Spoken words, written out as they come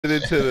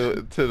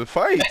into the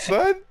fight,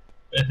 son.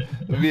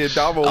 Me and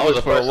Damo I was went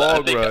the for a first. I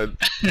long think. run.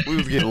 We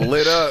was getting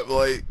lit up,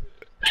 like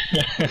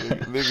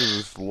niggas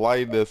was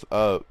lighting us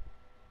up.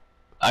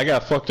 I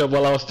got fucked up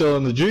while I was still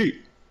in the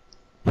Jeep.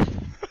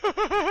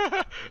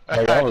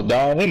 Like I was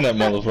dying in that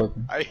motherfucker.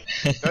 I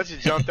thought you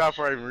jumped out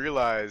before I even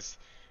realized.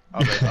 I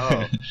was like,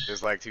 oh,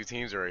 there's like two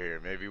teams right here.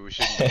 Maybe we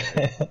shouldn't be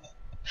there.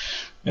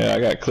 Yeah, I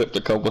got clipped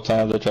a couple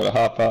times. I tried to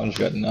hop out and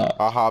just got knocked.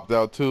 I hopped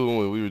out too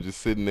when we were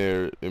just sitting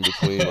there in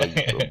between like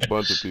a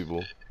bunch of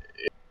people.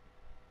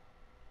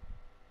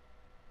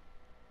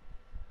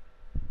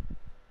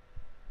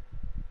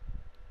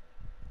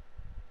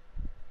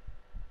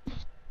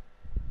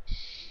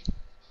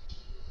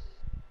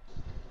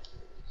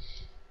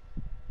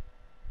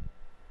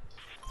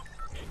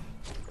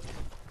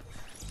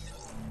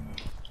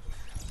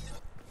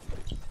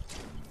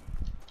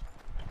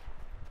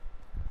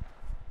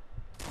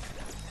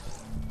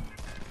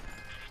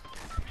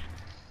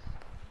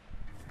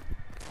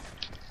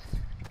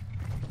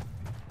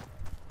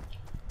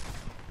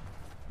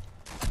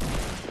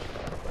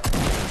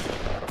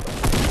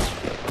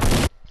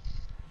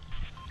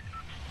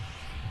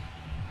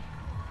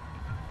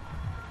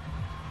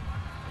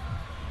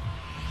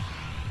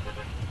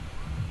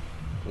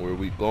 Where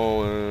we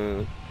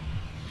going?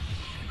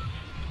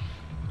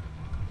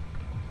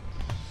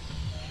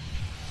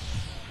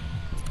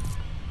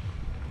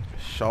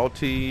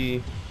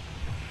 Salty.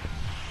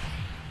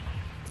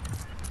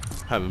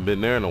 Haven't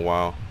been there in a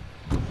while.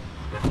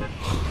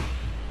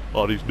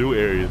 All these new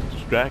areas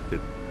distracted.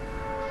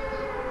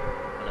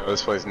 I know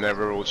this place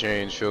never will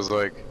change. Feels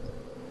like.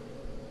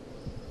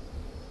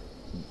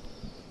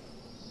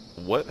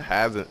 What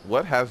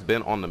has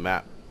been on the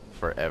map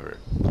forever?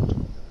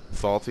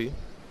 Salty.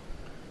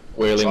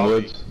 Wailing Salty.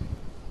 Woods.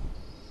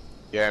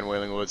 Yeah, and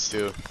Wailing Woods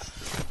too.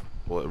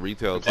 Well,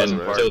 retail And too, And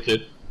right?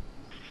 Tilted.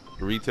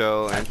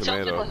 Retail and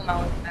Tilted tomato. wasn't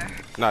always there.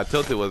 Nah,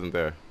 Tilted wasn't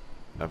there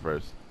at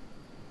first.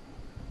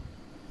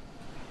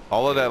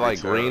 All of that like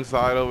Retail. green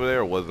side over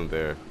there wasn't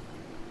there.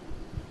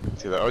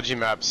 Dude, the OG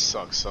map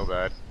sucks so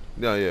bad.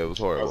 No, yeah, it was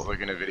I was horrible.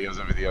 looking at videos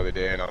of it the other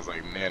day, and I was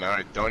like, man,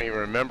 I don't even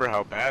remember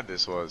how bad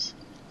this was.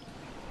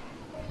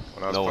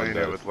 When I was No one playing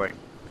it does. with like,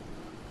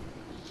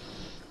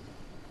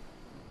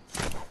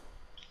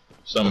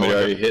 Somebody No,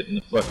 already hitting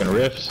the fucking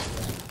rifts.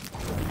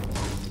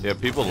 Yeah,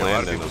 people a lot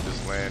land of in people them.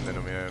 just land in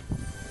them, yeah.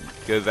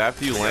 Because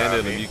after you land Yeah,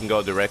 in them, me. you can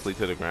go directly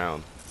to the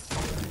ground.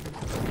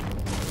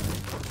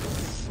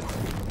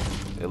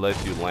 It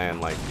lets you land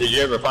like, Did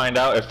you ever find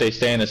out if they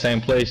stay in the same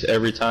place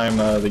every time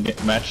the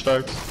match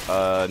starts?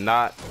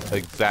 not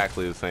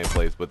exactly the same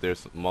place, but they're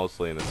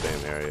mostly in the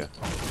same area.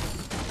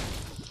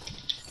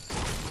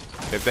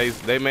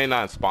 If they may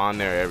not spawn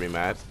there every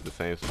match, the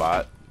same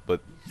spot, but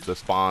the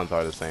spawns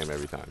are the same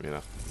every time, you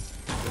know.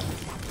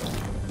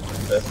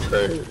 That's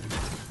crazy.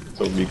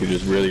 So you could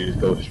just really just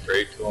go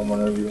straight to them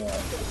whenever you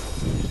want.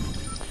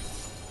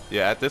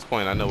 Yeah, at this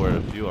point, I know where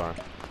a few are.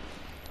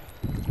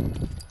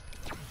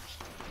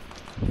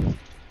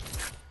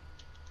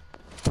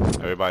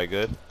 Everybody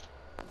good?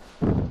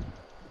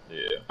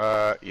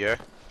 Yeah. Yeah.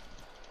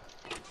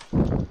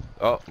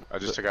 Oh, I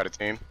just took out a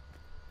team.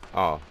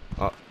 oh,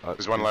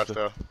 There's one left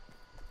though.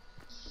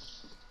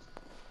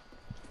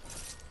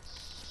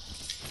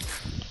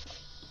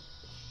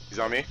 He's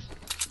on me.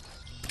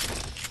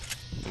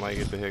 I might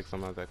get the Hicks.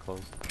 I'm not that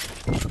close.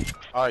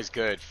 Oh, he's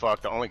good.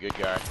 Fuck, the only good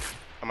guy.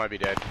 I might be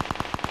dead.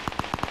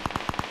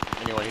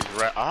 Anyway, he's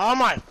right. Oh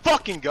my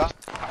fucking god!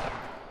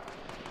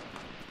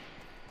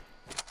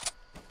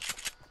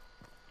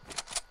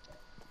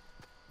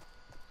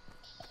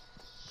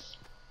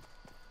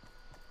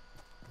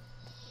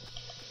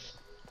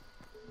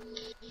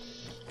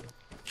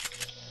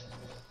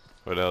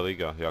 Where the hell did he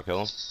go? Y'all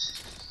kill him?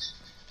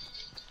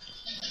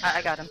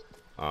 I got him.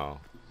 Oh,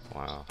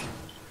 wow.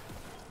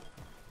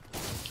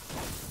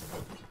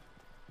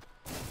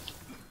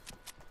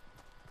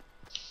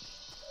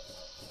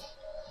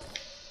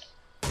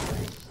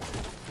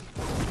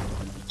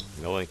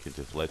 No one can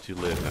just let you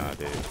live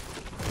nowadays.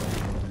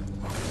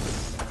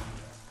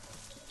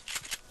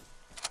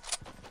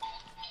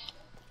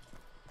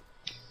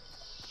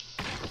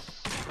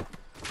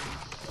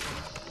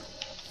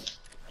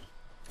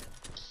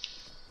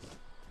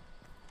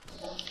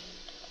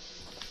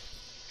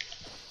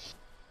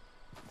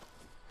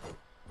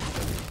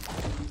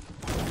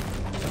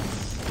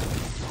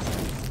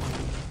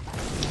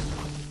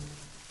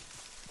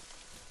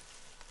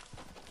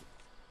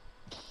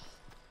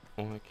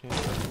 Oh, I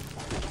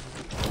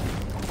can't.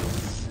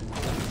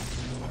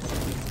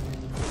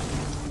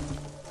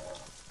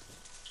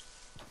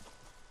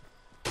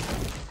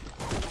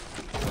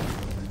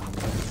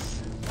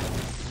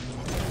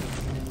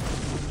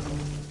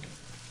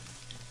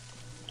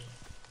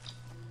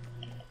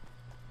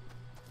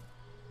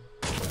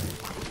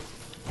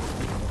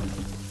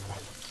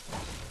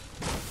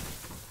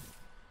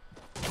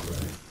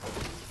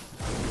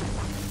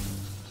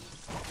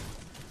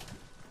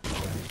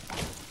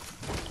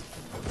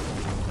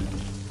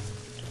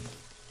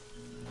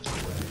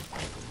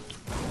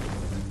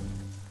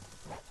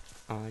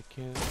 I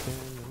can't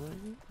stand the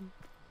rain.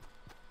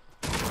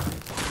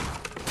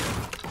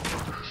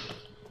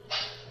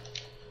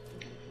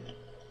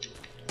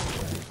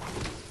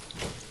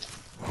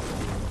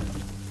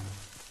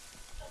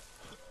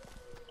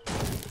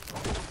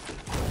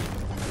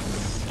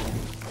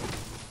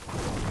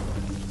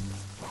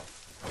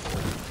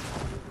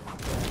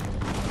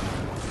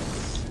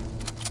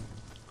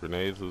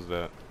 grenades? Who's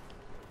that?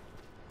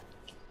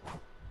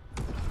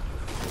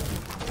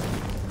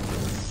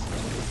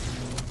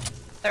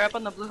 They're up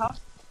on the blue house.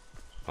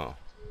 Oh.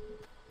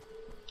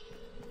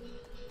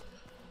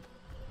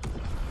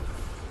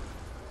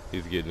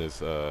 He's getting his,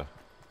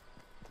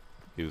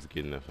 he was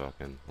getting a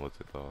fucking, what's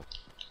it called?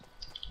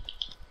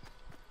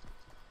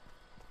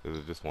 Is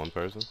it just one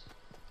person?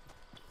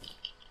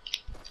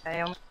 I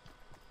am.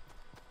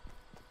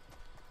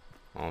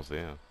 I don't see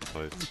him.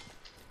 Wait.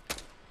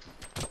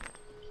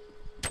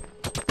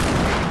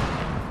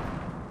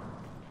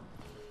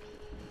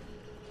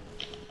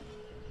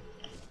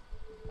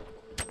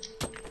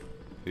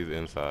 He's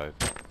inside.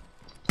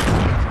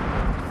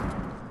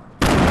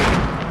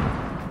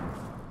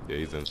 Yeah,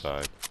 he's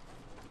inside.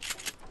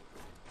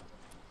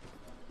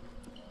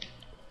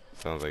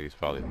 Sounds like he's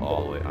probably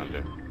all the way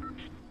under.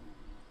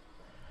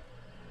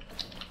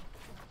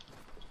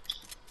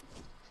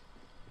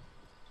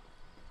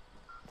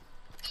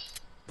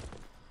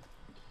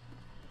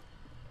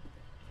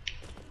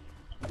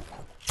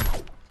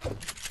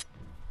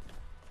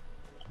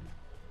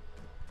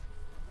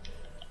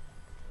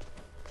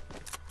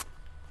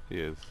 He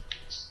is.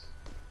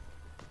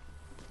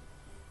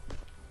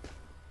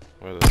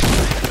 Where the?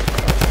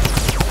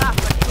 Ah,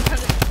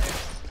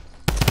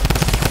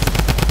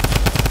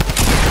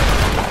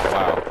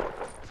 Wow.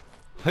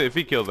 If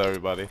he kills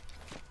everybody.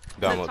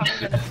 Down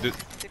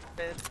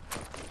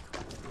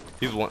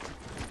he's one.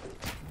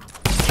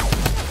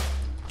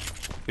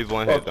 He's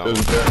one hit, Dom.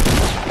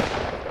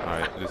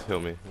 Alright, just heal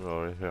me.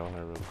 Roll right here,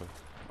 real quick.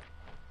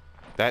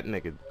 That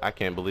nigga, I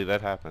can't believe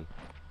that happened.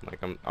 Like,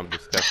 I'm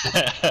disgusted.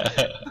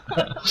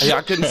 Hey,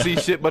 I couldn't see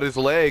shit but his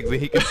legs, and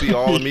he could see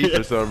all of me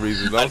for some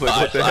reason. I was like,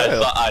 what the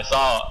hell? I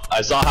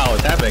saw how it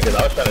was happening because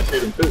I was trying to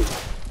shoot him too.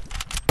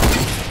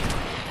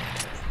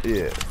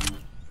 Yeah.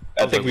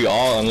 I think we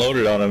all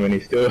unloaded on him, and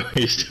he's still.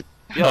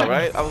 Yeah,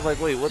 right? I was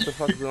like, wait, what the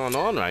fuck is going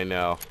on right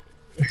now?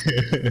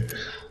 I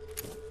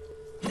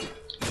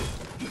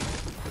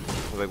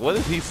was like, what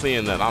is he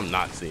seeing that I'm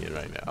not seeing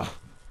right now?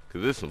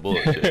 Cause this is some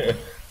bullshit.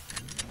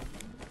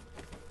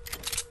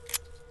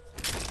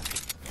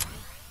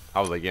 I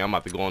was like, yeah, I'm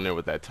about to go in there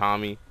with that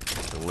Tommy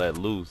and let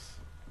loose.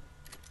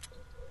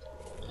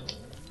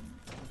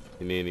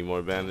 You need any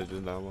more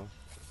bandages, Damo?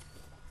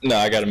 No,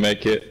 I got a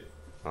med kit.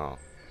 Oh,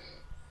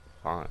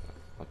 fine.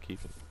 I'll keep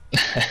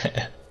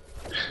it.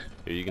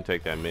 Here, you can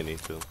take that mini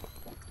too.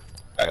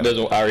 I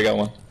already got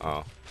one.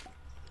 Oh.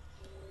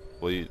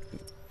 Well, you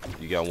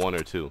got one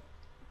or two?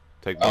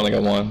 Take. I only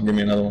got one. Give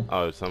me another one.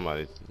 Oh,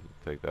 somebody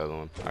take the other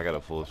one. I got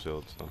a full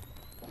shield, so.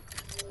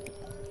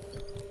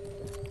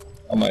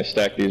 I might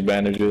stack these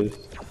bandages.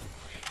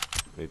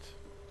 It's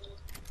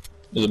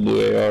There's a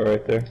blue AR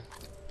right there.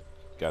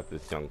 got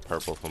this young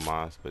purple from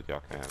Moss, but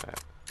y'all can't have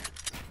that.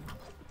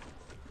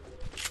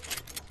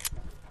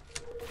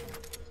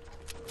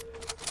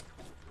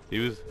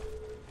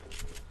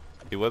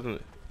 He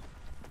wasn't.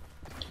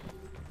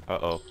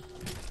 Uh-oh.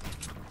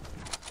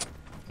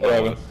 What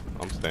happened?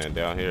 I'm staying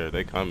down here.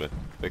 They coming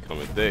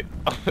thick.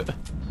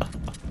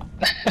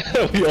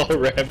 We all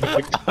ran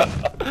back.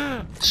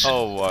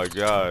 Oh my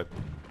god.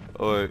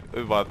 Oh,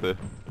 we about to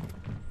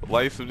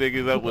light some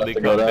niggas up when they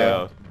About to come go down.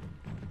 down.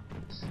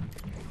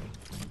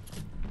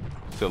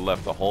 Should've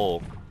left a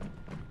hole.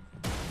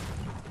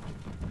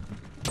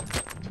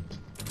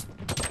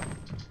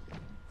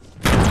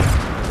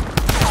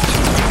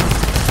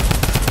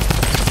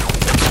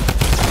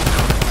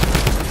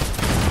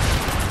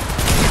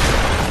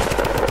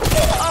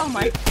 Oh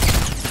my.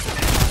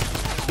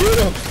 Get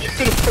him!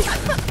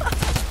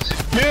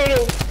 Get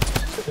him!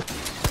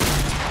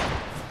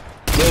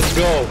 Let's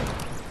go!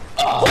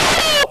 Oh,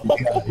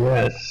 God,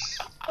 yes.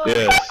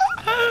 Yes.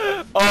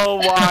 Oh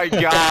my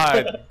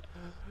god.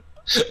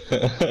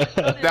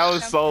 That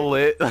was so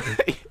lit.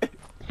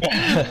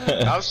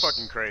 That was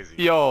fucking crazy.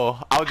 Yo,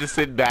 I was just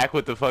sitting back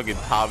with the fucking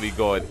Tommy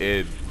going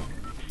in.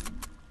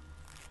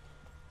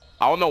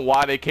 I don't know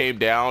why they came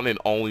down and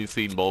only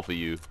seen both of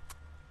you.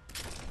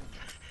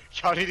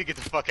 Y'all need to get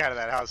the fuck out of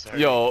that house, sir.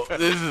 Yo,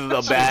 this is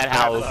a bad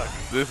bad luck.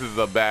 house. This is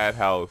a bad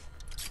house.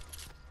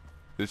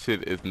 This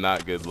shit is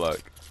not good luck.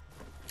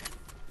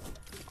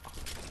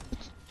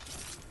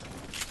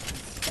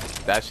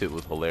 That shit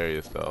was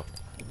hilarious though.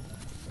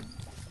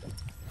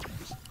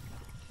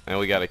 And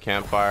we got a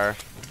campfire.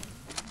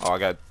 Oh,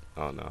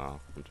 oh no,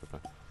 I'm tripping.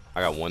 I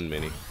got one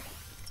mini.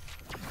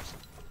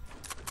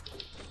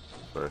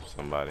 For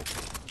somebody.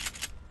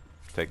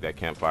 Take that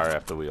campfire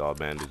after we all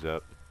bandage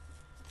up.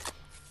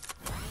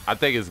 I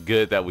think it's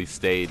good that we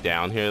stayed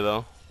down here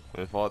though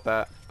and fought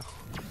that.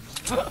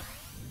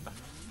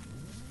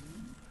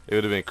 It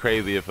would have been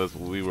crazy if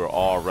we were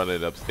all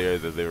running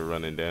upstairs as they were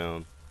running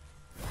down.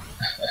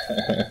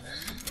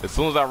 As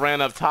soon as I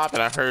ran up top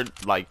and I heard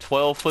like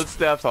 12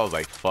 footsteps, I was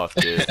like, fuck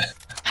this.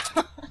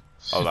 I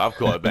was like, I'm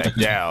going back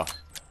down.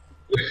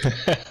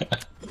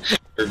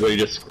 Everybody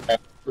just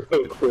scrapped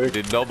real quick.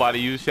 Did nobody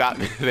use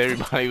shotguns?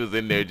 Everybody was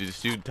in there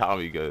just shooting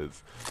Tommy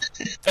guns.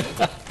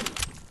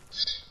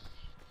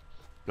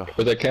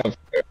 Where's that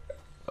campfire?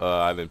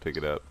 I didn't pick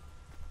it up.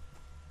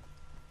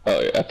 Oh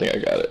yeah, I think I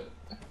got it.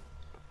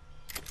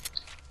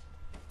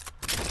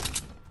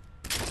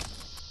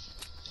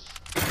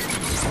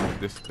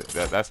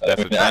 That's a I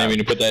trap. didn't mean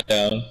to put that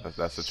down.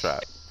 That's a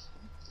trap.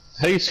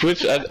 How do you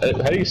switch? How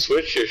do you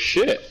switch your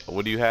shit?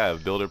 What do you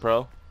have? Builder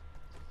Pro?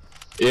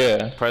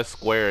 Yeah. Press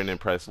square and then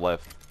press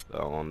left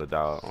on the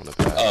dial on the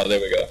pad. Oh, there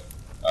we go.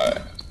 All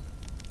right.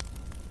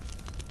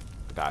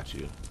 Got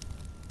you.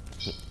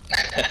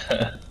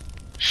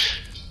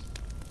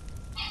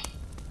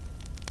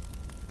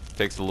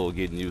 Takes a little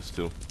getting used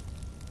to.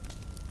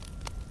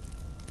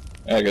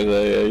 Yeah, cause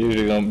I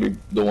usually gonna be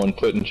the one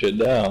putting shit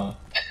down.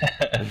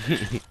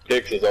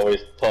 Kicks is always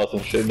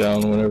tossing shit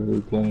down whenever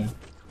we're playing.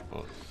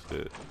 Oh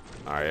shit.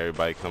 Alright,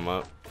 everybody come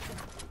up.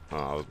 Oh,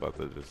 I was about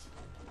to just...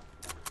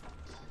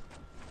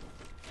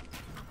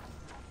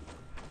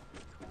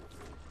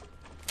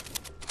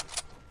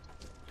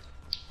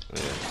 Yeah,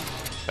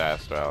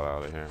 fast route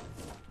out of here.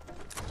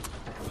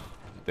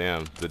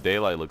 Damn, the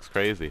daylight looks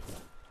crazy.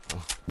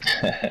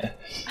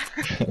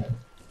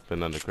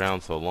 Been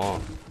underground so long.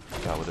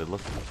 Forgot what it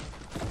looked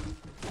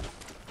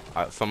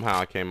like. Somehow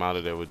I came out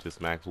of there with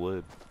just max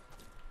wood.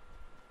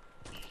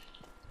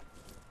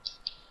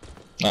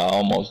 I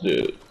almost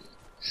did.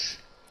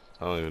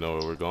 I don't even know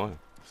where we're going.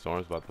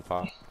 Storm's about to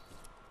pop.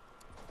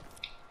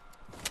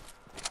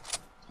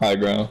 High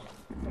ground.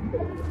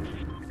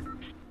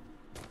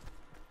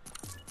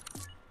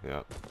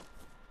 Yep.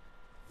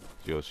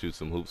 You'll shoot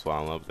some hoops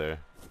while I'm up there.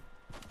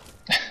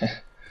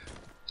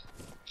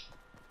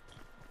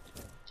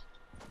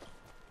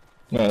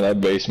 Man,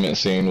 that basement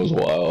scene was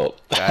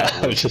wild.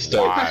 That was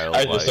wild.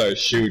 I just started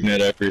shooting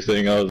at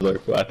everything. I was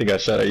like, I think I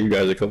shot at you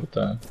guys a couple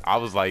times. I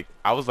was like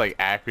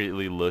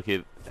accurately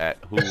looking at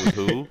who was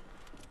who,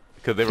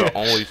 because they were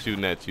only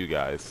shooting at you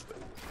guys,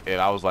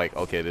 and I was like,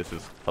 okay, this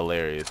is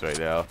hilarious right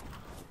now.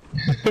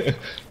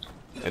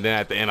 And then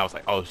at the end, I was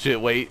like, oh shit,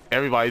 wait,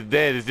 everybody's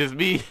dead. It's just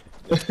me.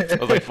 I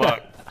was like,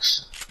 fuck.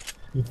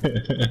 And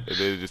then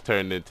it just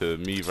turned into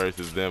me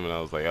versus them, and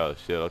I was like, oh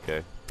shit,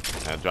 okay.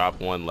 And I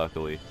dropped one,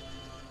 luckily.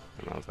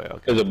 And I was like,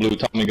 okay. There's a blue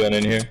Tommy gun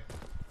in here.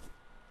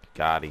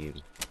 Got him.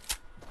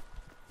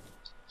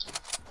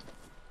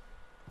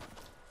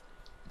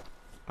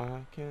 I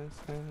can't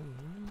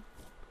stand.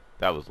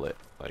 That was lit.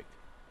 Like,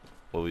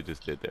 what we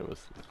just did there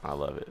was, I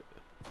love it.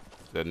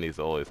 That needs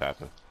to always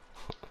happen.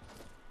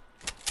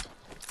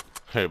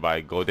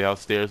 Everybody go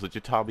downstairs with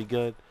your Tommy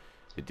gun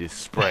and just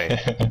spray.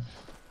 I'm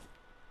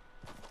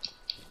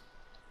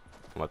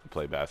about to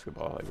play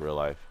basketball like real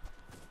life.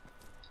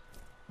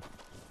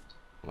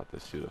 I'm about to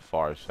shoot a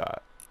far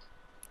shot.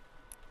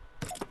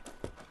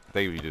 I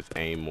think if you just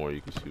aim more,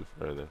 you can shoot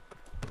further.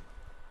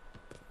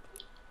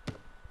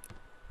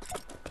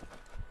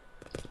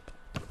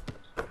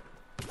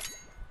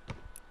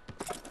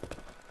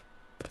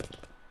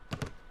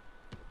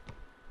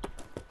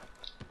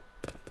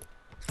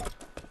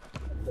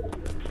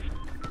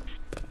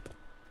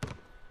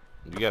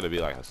 You gotta be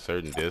like a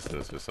certain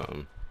distance or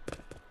something.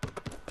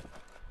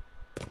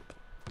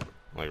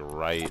 Like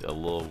right a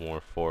little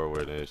more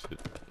forward and it should.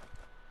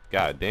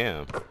 God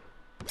damn.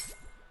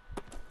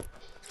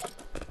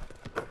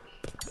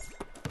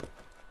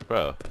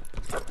 Bro.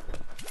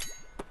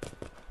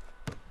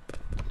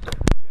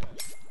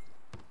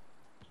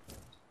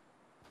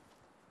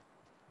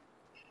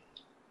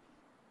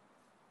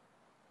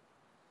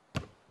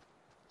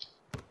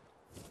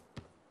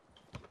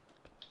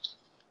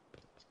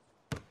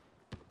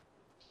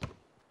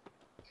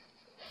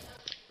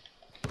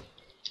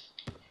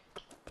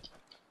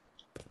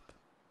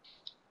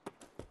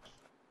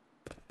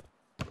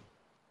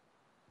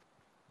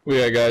 We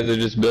got guys that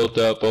just built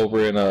up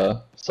over in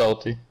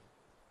Salty.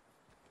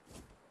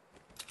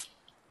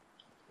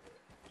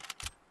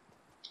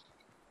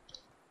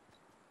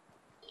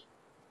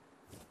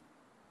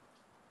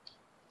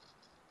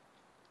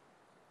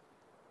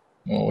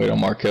 We'll wait on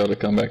Markel to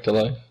come back to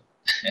life.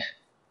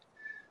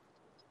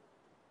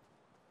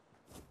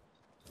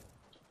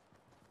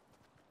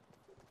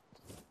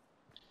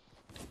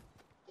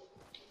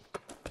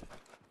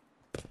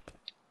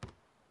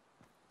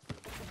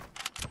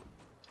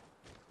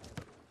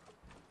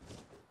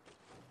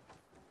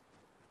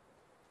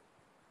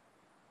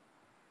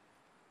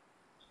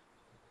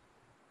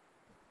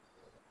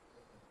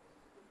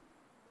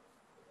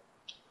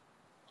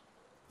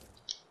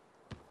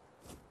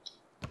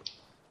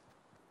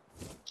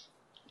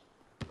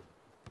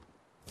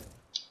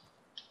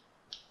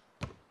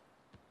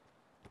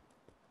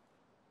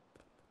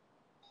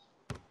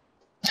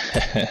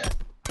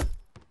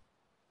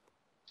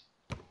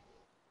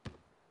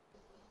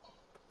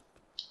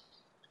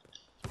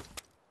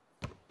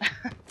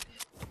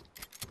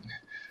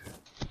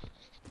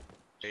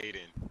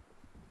 Aiden.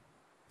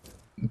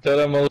 Tell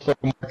that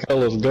motherfucker Markel,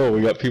 let's go.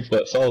 We got people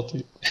at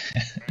Salty.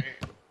 Right?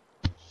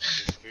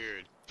 It's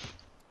weird.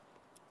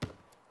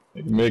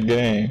 Mid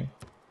game.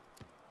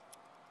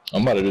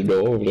 I'm about to just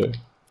go over there.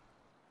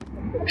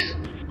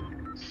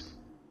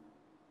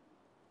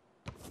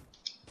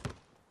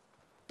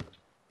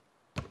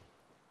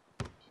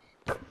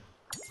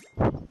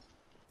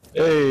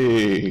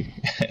 Hey.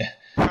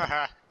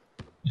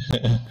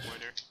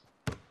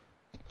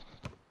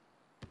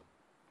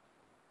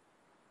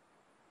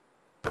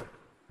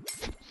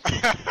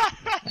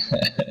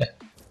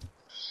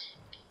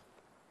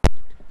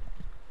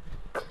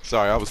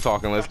 Sorry, I was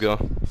talking. Let's go.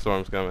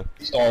 Storm's coming.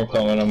 Storm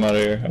coming. I'm out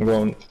of here. I'm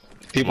going.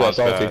 People are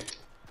salty. Bad.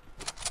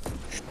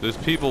 There's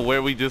people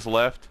where we just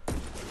left.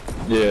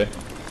 Yeah.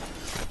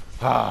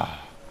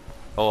 Ah.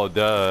 Oh,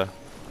 duh.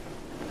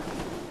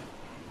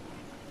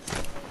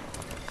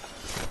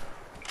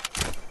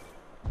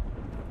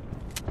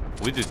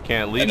 We just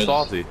can't leave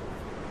salty.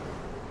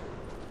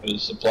 There's a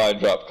supply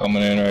drop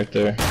coming in right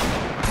there.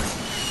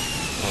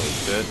 Oh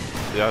shit.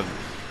 Y'all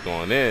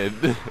going in.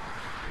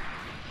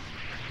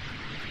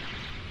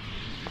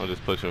 I'm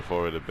just pushing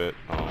forward a bit.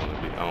 I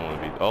don't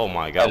wanna be oh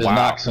my god,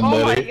 wow.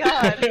 Oh my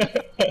god.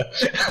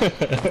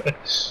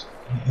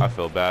 I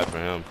feel bad for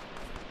him.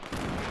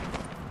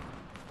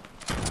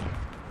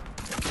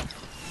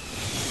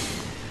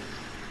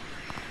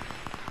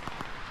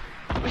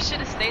 We should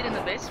have stayed in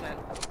the basement.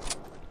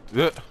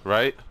 Yeah,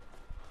 right?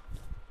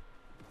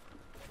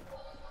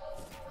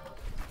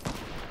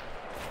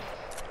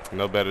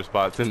 No better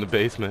spots in the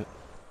basement.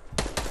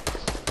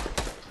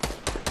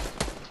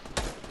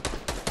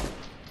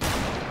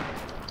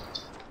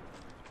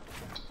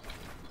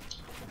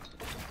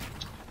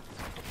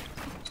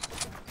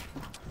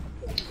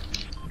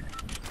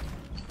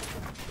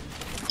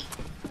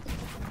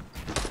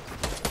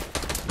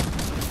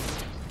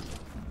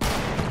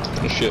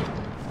 Oh, shit.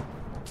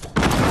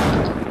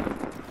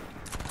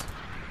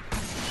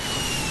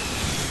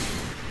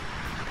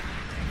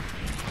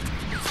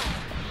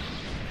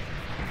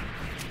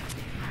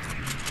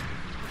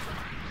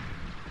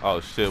 Oh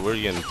shit, we're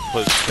getting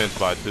pushed pinched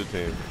by 2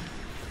 teams.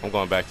 I'm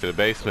going back to the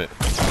basement.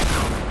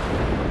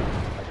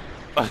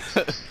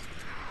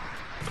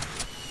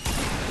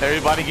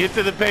 Everybody get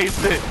to the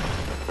basement.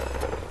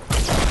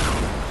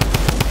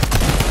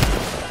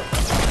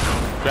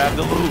 Grab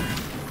the loot.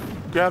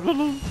 Grab the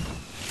loot.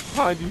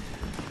 Behind you.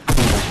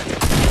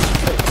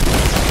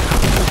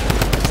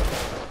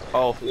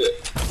 Oh.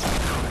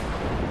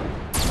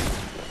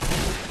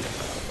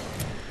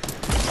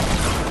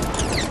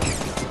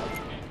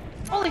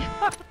 Holy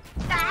fuck.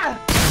 Ah!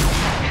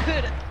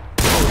 Good.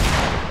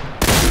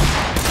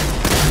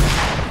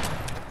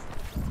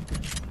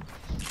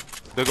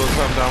 There goes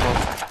something down low.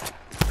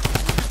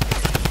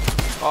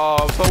 Oh,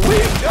 I'm so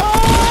weak.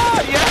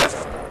 Oh,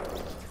 yes.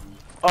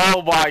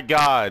 Oh my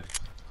god.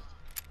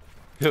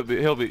 He'll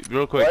be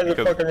real quick. Why is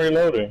it fucking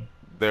reloading?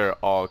 They're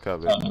all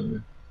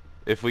coming.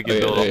 If we can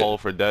build a hole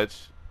for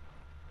Dutch.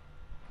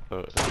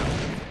 Was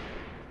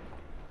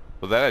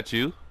that at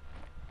you?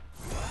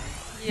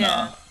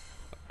 Yeah.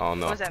 Oh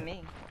no. What does that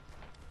mean?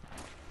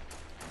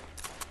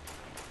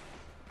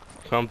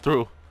 Come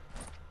through.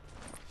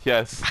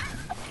 Yes.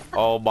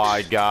 Oh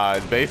my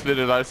god. Basement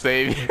is our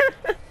savior.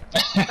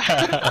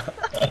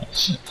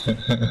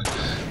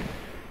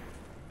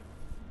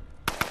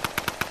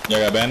 Y'all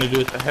got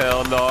bandages?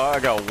 Hell no, I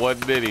got 1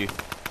 mini.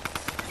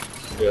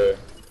 Yeah.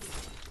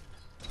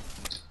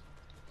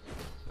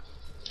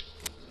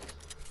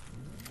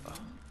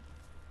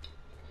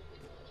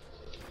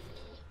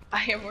 I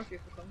hear more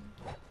people coming.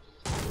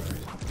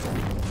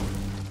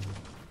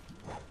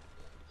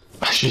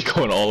 She's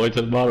going all the way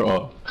to the bottom.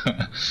 Oh.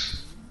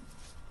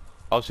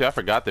 Oh shit, I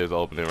forgot there's an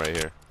opening right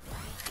here.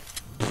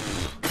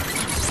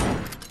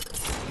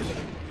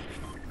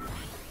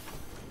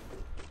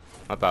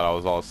 I thought I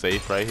was all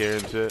safe right here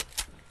and shit.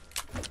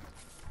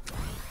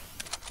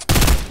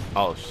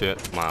 Oh shit,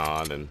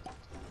 I didn't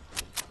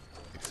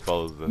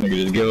expose them.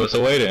 Nigga, just give us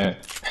away then.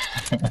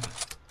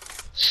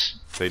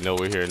 They know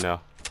we're here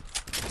now.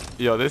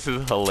 Yo, this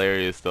is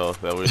hilarious though,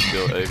 that we're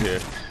still in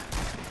here.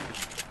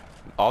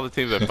 All the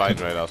teams are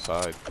fighting right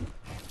outside.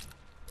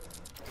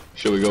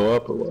 Should we go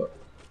up or what?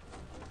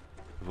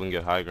 If we can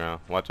get high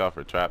ground. Watch out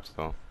for traps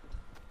though.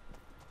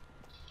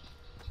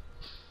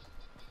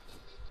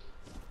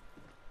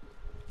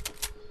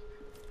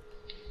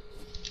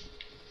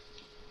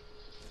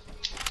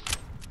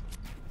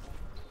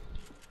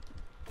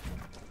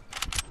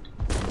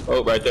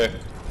 Oh, right there.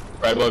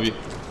 Right above you.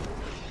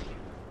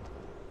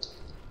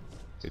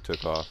 He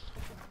took off.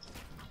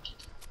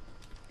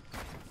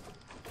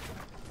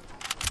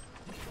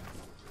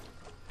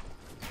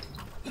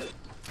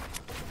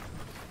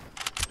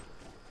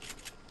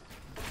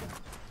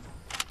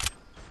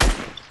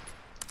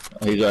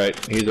 He's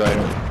right. He's right.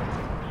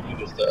 He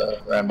just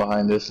ran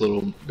behind this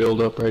little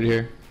build up right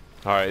here.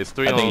 All right, it's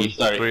 3 I on think he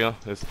started. 3 on.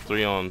 It's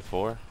 3 on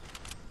 4.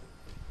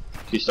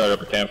 He started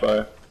up a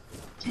campfire.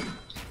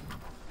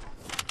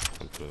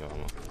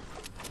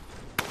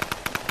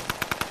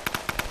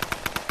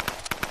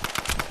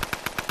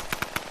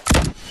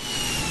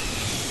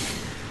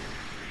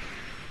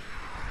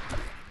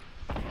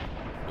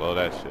 Blow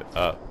that shit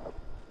up.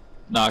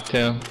 Knocked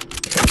him.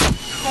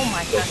 Oh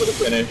my Go god. for the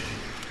finish.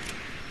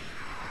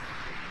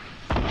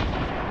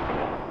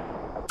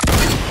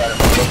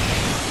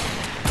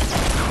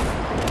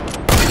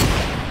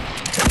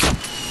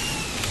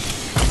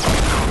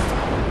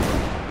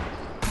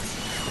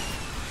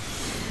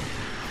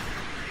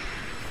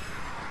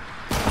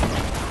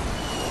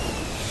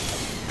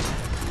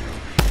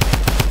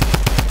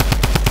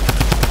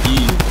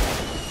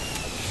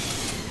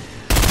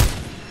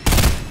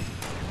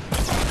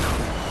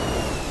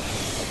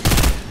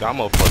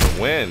 Damo for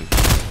the win.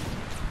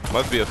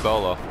 Must be a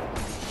solo.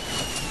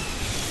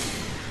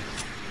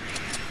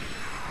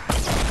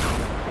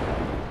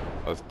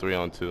 That's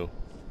 3-on-2.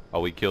 Oh,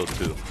 we killed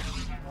 2.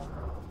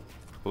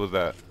 Who was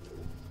that?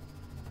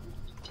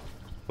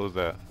 Who was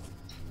that?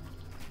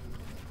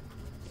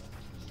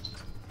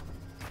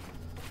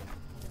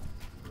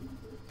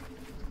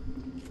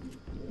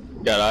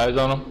 Got eyes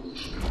on him?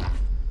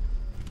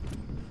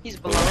 He's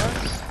below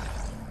us.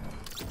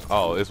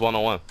 Oh, it's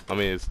 1-on-1. I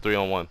mean, it's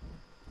 3-on-1.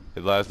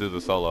 His last dude's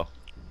a solo.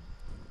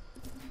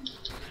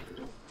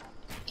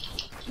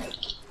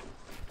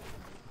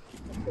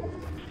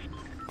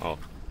 Oh,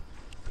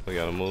 we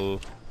gotta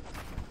move.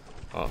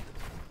 Oh.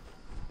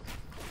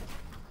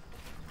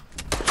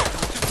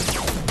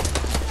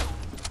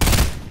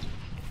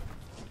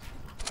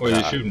 Where are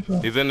you shooting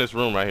from? He's in this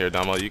room right here,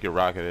 Damo. You can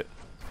rocket it.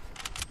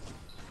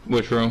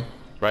 Which room?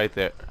 Right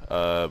there.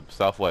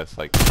 Southwest,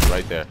 like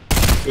right there.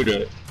 Who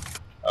did it?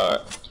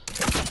 Alright.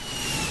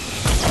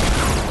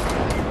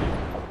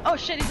 Oh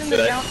shit, he's in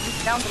there down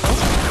below.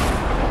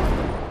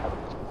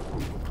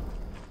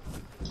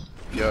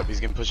 Yup, he's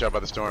getting pushed out by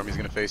the storm. He's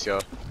gonna face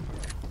y'all.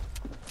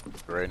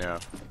 Right now.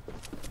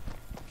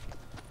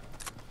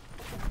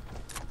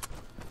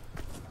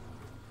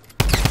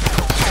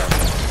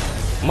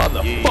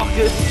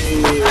 Motherfucker!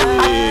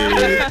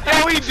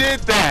 Yeah, we did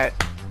that!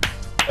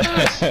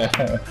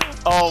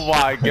 Oh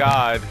my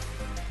god.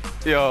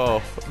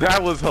 Yo,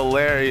 that was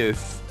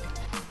hilarious.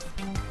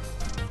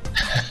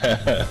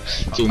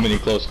 Too many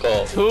close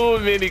calls. Too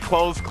many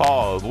close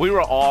calls. We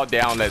were all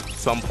down at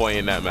some point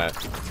in that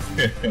match.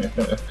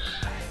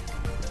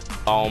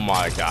 Oh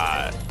my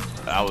god.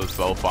 That was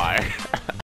so fire.